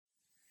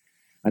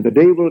And the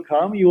day will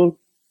come, you will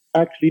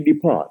actually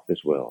depart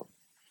this world.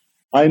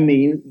 I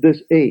mean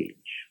this age.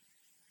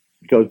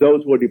 Because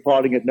those who are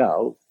departing it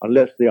now,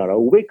 unless they are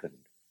awakened,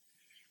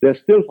 they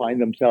still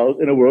find themselves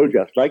in a world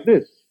just like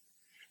this.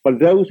 But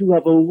those who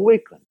have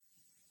awakened,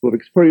 who have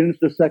experienced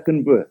the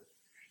second birth,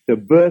 the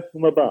birth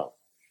from above,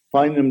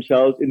 find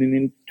themselves in an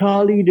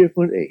entirely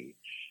different age,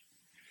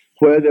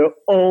 where they're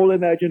all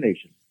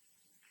imagination.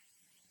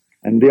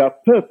 And they are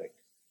perfect.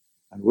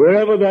 And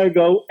wherever they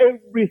go,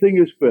 everything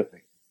is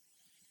perfect.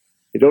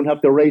 They don't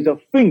have to raise a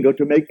finger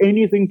to make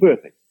anything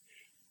perfect,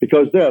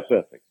 because they're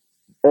perfect.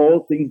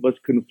 All things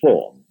must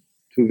conform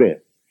to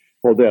them,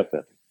 for they're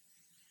perfect.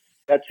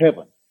 That's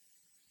heaven.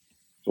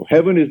 So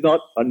heaven is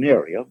not an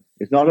area,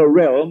 it's not a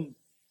realm,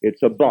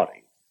 it's a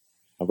body.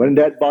 And when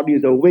that body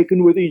is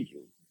awakened within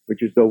you,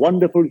 which is the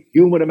wonderful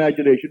human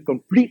imagination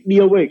completely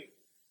awake,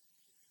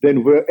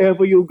 then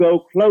wherever you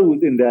go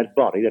clothed in that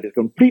body that is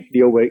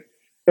completely awake,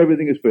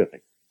 everything is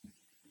perfect.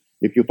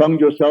 If you found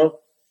yourself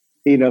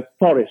in a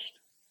forest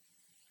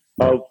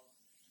of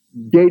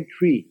dead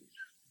trees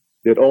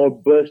that all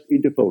burst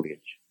into foliage,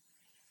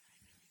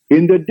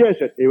 in the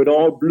desert they would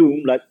all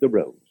bloom like the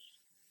rose,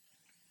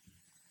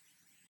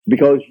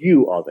 because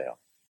you are there.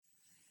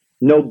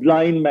 No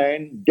blind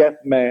man, deaf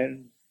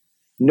man,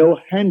 no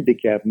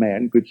handicapped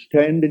man could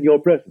stand in your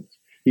presence.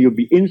 He would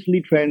be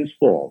instantly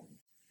transformed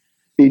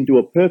into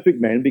a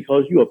perfect man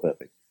because you are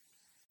perfect.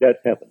 That's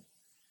heaven.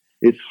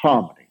 It's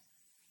harmony.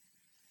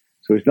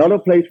 So it's not a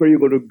place where you're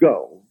going to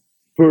go,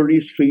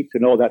 pearly streets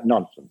and all that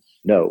nonsense.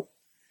 No.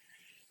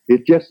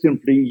 It's just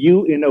simply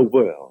you in a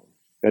world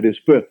that is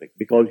perfect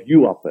because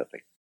you are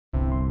perfect.